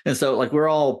 And so like we're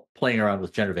all playing around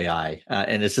with generative AI,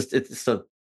 and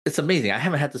it's amazing. I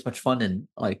haven't had this much fun in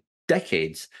like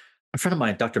decades. A friend of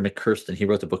mine, Dr. Mick Kirsten, he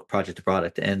wrote the book Project to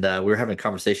Product, and we were having a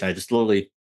conversation. I just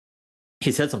literally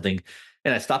he said something,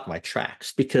 and I stopped my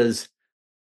tracks because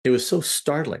it was so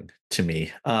startling to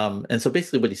me. And so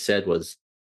basically, what he said was,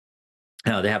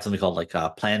 they have something called like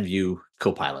Plan View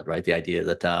Copilot, right? The idea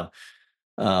that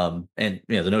and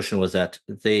the notion was that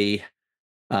he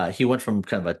went from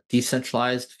kind of a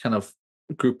decentralized kind of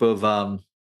group of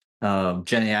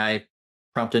Gen AI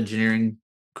prompt engineering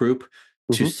group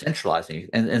to centralizing.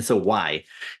 And so why?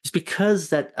 It's because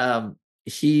that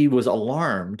he was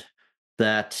alarmed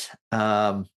that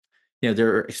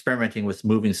they're experimenting with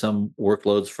moving some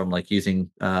workloads from like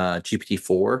using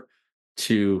GPT-4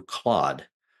 to Claude.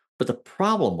 But the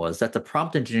problem was that the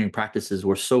prompt engineering practices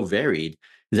were so varied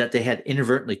that they had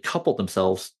inadvertently coupled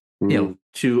themselves,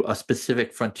 to a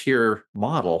specific frontier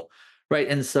model, right?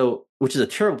 And so, which is a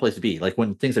terrible place to be. Like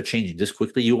when things are changing this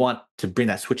quickly, you want to bring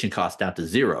that switching cost down to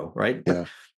zero, right? Yeah,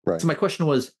 right. So my question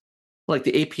was, like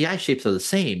the API shapes are the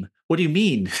same. What do you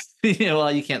mean?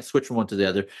 Well, you can't switch from one to the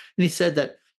other. And he said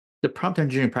that the prompt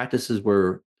engineering practices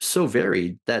were so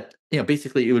varied that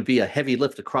basically it would be a heavy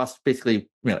lift across basically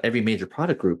every major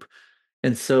product group.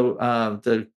 And so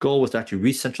the goal was to actually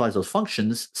re-centralize those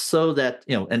functions so that,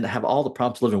 and have all the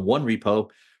prompts live in one repo,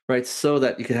 right? So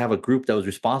that you could have a group that was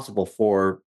responsible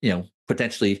for,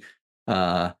 potentially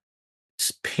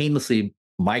painlessly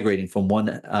migrating from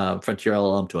one frontier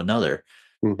LLM to another.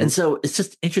 And so it's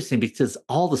just interesting because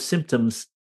all the symptoms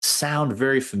sound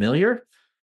very familiar.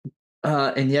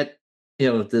 And yet,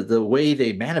 the way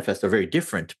they manifest are very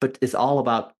different, but it's all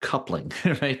about coupling,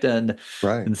 right?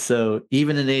 And so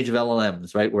even in the age of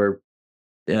LLMs, right, where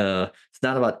it's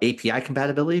not about API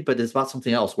compatibility, but it's about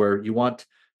something else where you want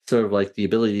sort of like the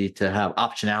ability to have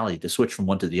optionality to switch from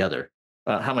one to the other.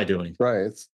 How am I doing? Right.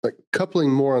 It's like coupling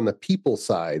more on the people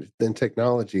side than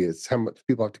technology. It's how much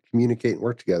people have to communicate and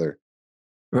work together.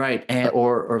 Right. And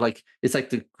or like it's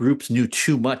like the groups knew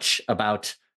too much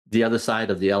about the other side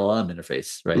of the LLM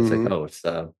interface, right? It's like, oh,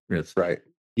 it's right.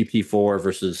 EP4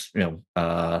 versus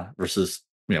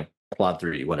Claude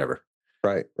 3, whatever.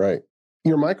 Right.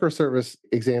 Your microservice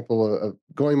example of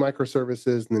going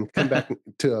microservices and then come back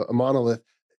to a monolith,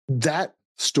 that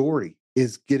story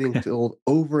is getting told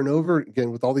over and over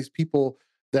again with all these people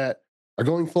that are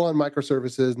going full on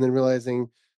microservices and then realizing,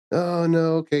 oh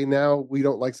no, okay, now we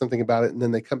don't like something about it, and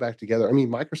then they come back together. I mean,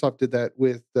 Microsoft did that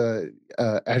with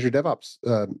Azure DevOps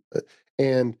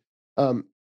and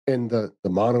the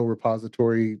mono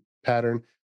repository pattern.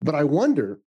 But I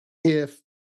wonder if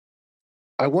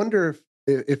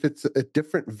If it's a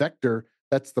different vector,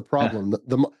 that's the problem.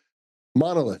 The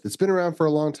monolith, it's been around for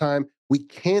a long time. We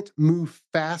can't move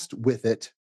fast with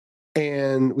it.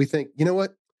 And we think, you know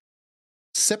what?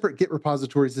 Separate Git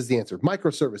repositories is the answer.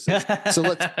 Microservices. So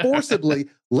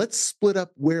let's split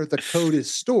up where the code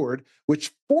is stored,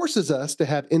 which forces us to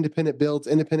have independent builds,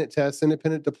 independent tests,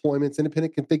 independent deployments,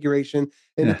 independent configuration,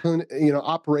 independent,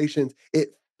 operations.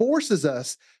 It forces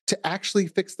us to actually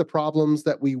fix the problems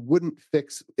that we wouldn't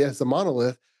fix as a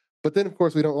monolith. But then, of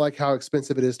course, we don't like how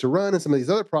expensive it is to run and some of these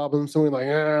other problems. So we're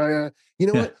like,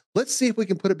 what? Let's see if we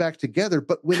can put it back together.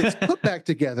 But when it's put back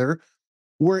together,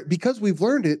 because we've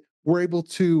learned it, we're able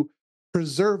to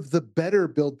preserve the better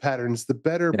build patterns, the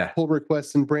better pull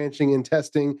requests and branching and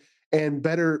testing, and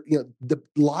better, the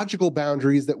logical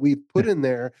boundaries that we've put in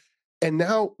there. And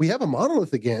now we have a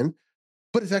monolith again,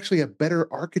 but it's actually a better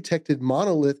architected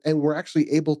monolith. And we're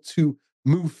actually able to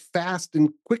move fast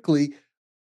and quickly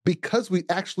because we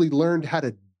actually learned how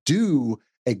to do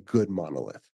a good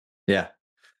monolith. Yeah,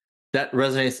 that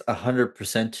resonates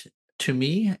 100% to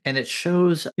me, and it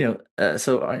shows,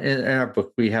 so in our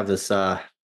book we have this the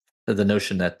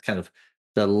notion that kind of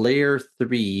the layer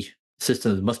 3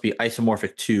 systems must be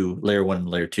isomorphic to layer 1 and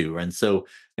layer 2, and so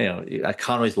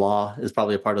Conway's law is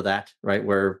probably a part of that, right?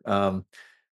 Where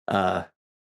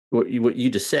what you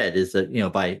just said is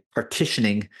that by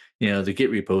partitioning the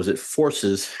Git repos, it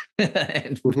forces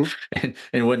and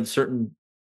when certain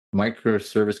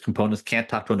microservice components can't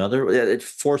talk to another, it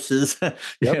forces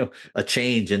a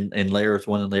change in layers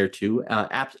 1 and layer 2.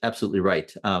 Absolutely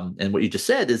right. And what you just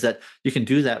said is that you can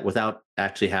do that without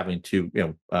actually having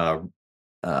to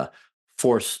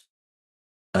force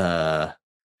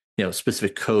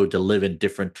specific code to live in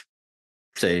different,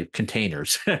 say,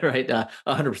 containers, right?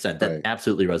 100%. That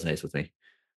absolutely resonates with me.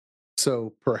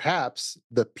 So perhaps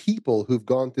the people who've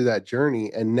gone through that journey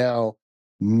and now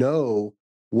know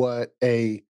what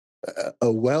a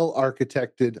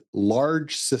well-architected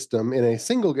large system in a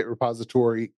single Git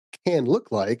repository can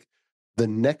look like, the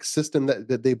next system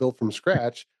that they build from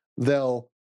scratch, they'll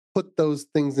put those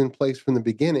things in place from the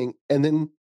beginning and then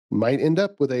might end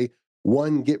up with a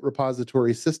one Git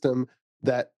repository system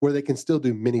where they can still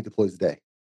do many deploys a day.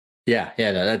 Yeah,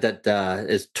 that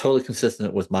is totally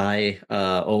consistent with my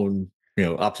own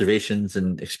observations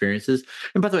and experiences.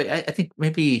 And by the way, I think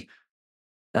maybe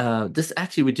this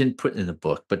actually we didn't put in the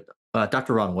book, but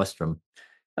Dr. Ron Westrom,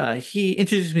 he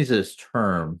introduced me to this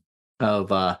term of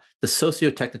the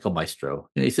socio-technical maestro.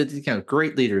 He said these kind of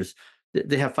great leaders,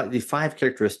 they have these 5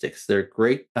 characteristics. They're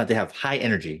great. They have high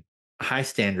energy, high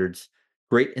standards,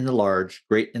 great in the large,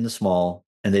 great in the small,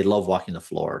 and they love walking the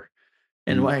floor.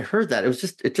 And when I heard that,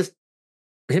 it just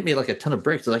hit me like a ton of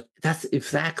bricks. Like that's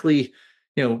exactly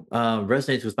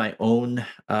resonates with my own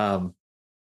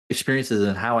experiences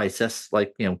and how I assess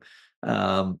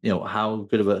how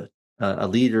good of a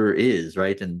leader is,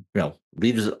 right? And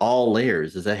leaders at all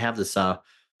layers is they have this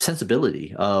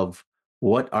sensibility of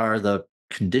what are the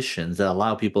conditions that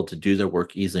allow people to do their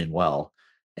work easily and well.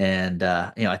 And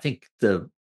I think the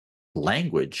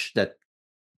language that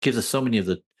gives us so many of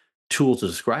the tools to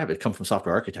describe it come from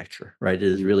software architecture, right? It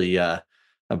is really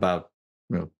about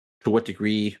to what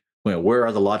degree, where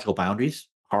are the logical boundaries,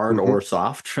 hard or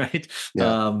soft, right?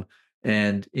 Yeah.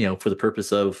 And for the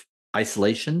purpose of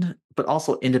isolation, but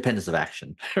also independence of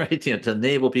action, right? To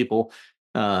enable people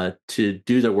to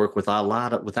do their work without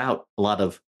a lot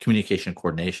of communication and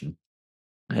coordination.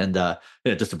 And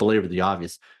just to belabor the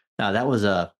obvious, that was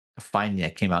a finding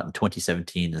that came out in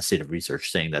 2017 in the State of Research,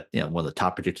 saying that one of the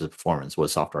top predictors of performance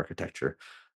was software architecture.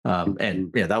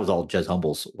 And that was all Jez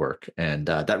Humble's work, and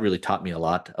that really taught me a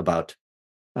lot about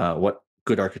what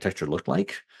good architecture looked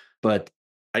like. But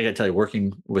I got to tell you,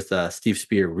 working with Steve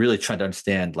Spear, really trying to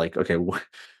understand, like, okay,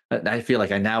 I feel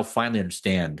like I now finally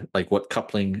understand like what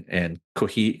coupling and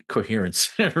coherence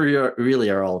really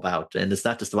are all about. And it's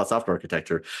not just about software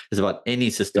architecture; it's about any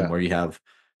system where you have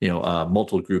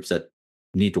multiple groups that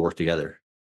need to work together.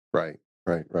 Right.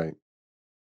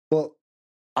 Well,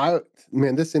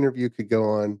 this interview could go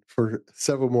on for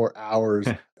several more hours.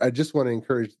 I just want to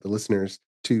encourage the listeners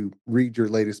to read your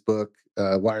latest book,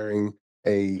 Wiring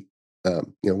a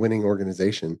Winning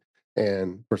Organization,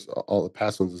 and of course all the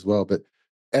past ones as well. But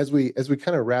as we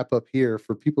kind of wrap up here,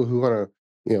 for people who want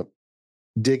to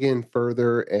dig in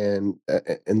further and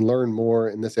learn more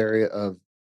in this area of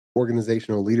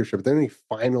organizational leadership, are there any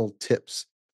final tips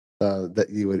that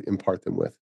you would impart them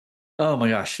with? Oh my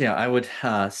gosh, yeah, I would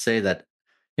say that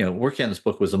working on this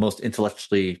book was the most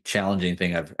intellectually challenging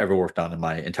thing I've ever worked on in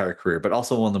my entire career, but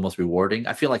also one of the most rewarding.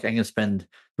 I feel like I'm going to spend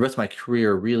the rest of my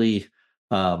career really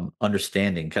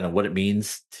understanding kind of what it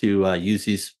means to use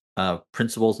these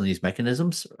principles and these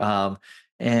mechanisms.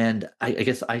 And I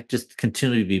guess I just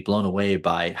continue to be blown away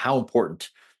by how important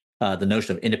the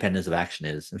notion of independence of action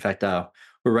is. In fact, we're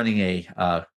running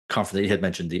a conference that you had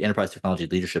mentioned, the Enterprise Technology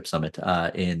Leadership Summit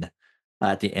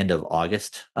at the end of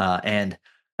August. And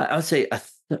I would say a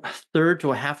third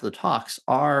to a half of the talks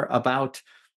are about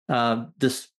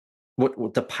this,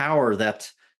 what the power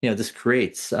that this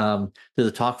creates. There's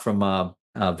a talk from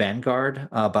Vanguard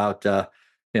about all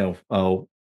the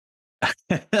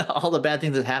bad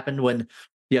things that happen when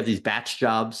you have these batch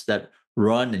jobs that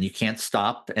run and you can't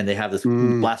stop, and they have this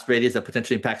blast radius that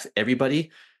potentially impacts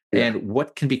everybody. Yeah. And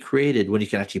what can be created when you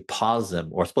can actually pause them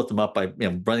or split them up by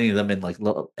running them in like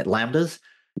lambdas,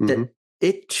 that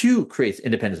it too creates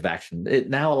independence of action. It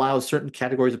now allows certain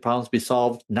categories of problems to be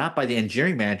solved not by the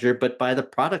engineering manager, but by the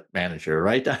product manager,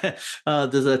 right?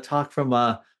 There's a talk from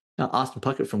Austin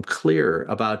Puckett from Clear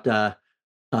about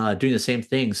doing the same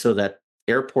thing so that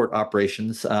airport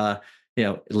operations,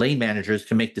 lane managers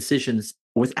can make decisions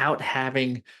without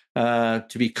having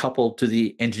to be coupled to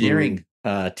the engineering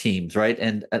teams, right?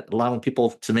 And allowing people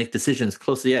to make decisions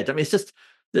close to the edge. I mean,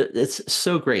 it's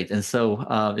so great. And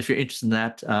so if you're interested in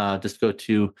that, just go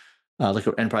to look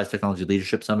at Enterprise Technology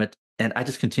Leadership Summit. And I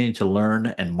just continue to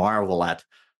learn and marvel at,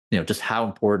 just how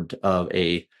important of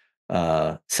a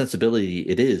sensibility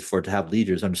it is for it to have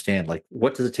leaders understand, like,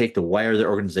 what does it take to wire their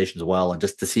organizations well, and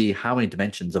just to see how many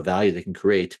dimensions of value they can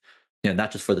create,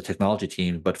 not just for the technology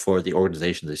team, but for the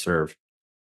organizations they serve.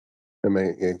 I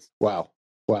mean, wow.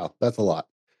 That's a lot.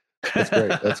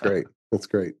 That's great. That's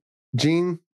great.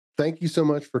 Gene, thank you so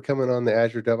much for coming on the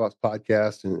Azure DevOps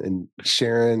podcast and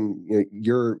sharing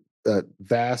your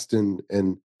vast and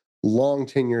long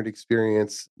tenured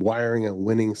experience wiring a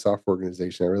winning software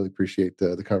organization. I really appreciate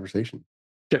the conversation.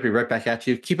 Jeffrey, right back at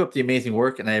you. Keep up the amazing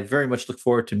work, and I very much look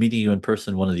forward to meeting you in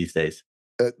person one of these days.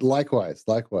 Likewise.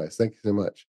 Thank you so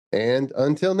much. And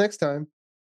until next time,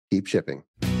 keep shipping.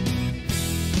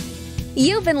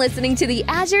 You've been listening to the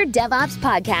Azure DevOps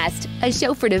Podcast, a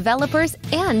show for developers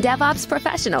and DevOps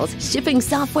professionals shipping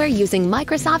software using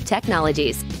Microsoft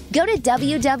technologies. Go to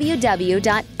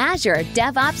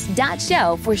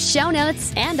www.azuredevops.show for show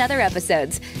notes and other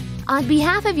episodes. On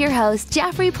behalf of your host,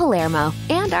 Jeffrey Palermo,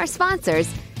 and our sponsors,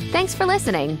 thanks for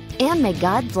listening, and may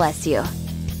God bless you.